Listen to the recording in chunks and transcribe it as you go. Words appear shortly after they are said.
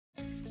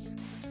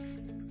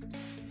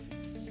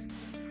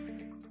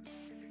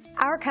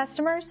Our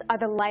customers are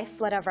the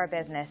lifeblood of our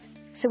business,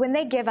 so when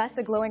they give us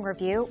a glowing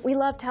review, we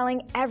love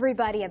telling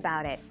everybody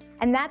about it.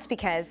 And that's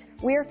because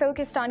we are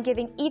focused on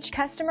giving each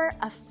customer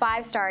a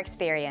 5-star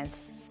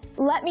experience.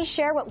 Let me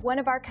share what one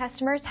of our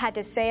customers had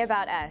to say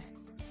about us.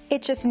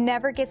 It just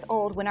never gets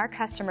old when our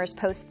customers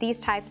post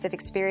these types of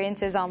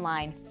experiences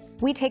online.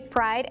 We take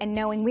pride in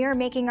knowing we are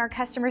making our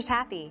customers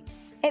happy.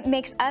 It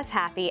makes us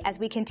happy as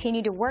we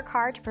continue to work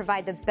hard to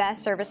provide the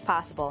best service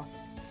possible.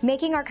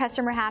 Making our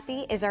customer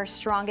happy is our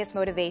strongest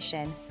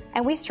motivation,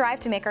 and we strive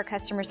to make our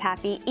customers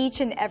happy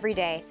each and every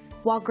day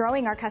while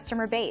growing our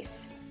customer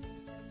base.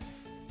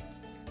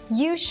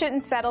 You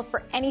shouldn't settle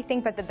for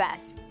anything but the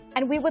best,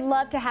 and we would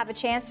love to have a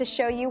chance to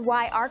show you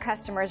why our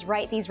customers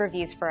write these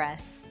reviews for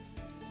us.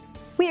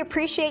 We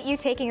appreciate you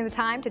taking the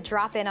time to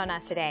drop in on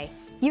us today.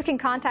 You can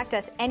contact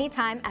us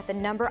anytime at the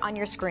number on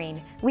your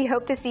screen. We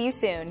hope to see you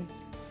soon.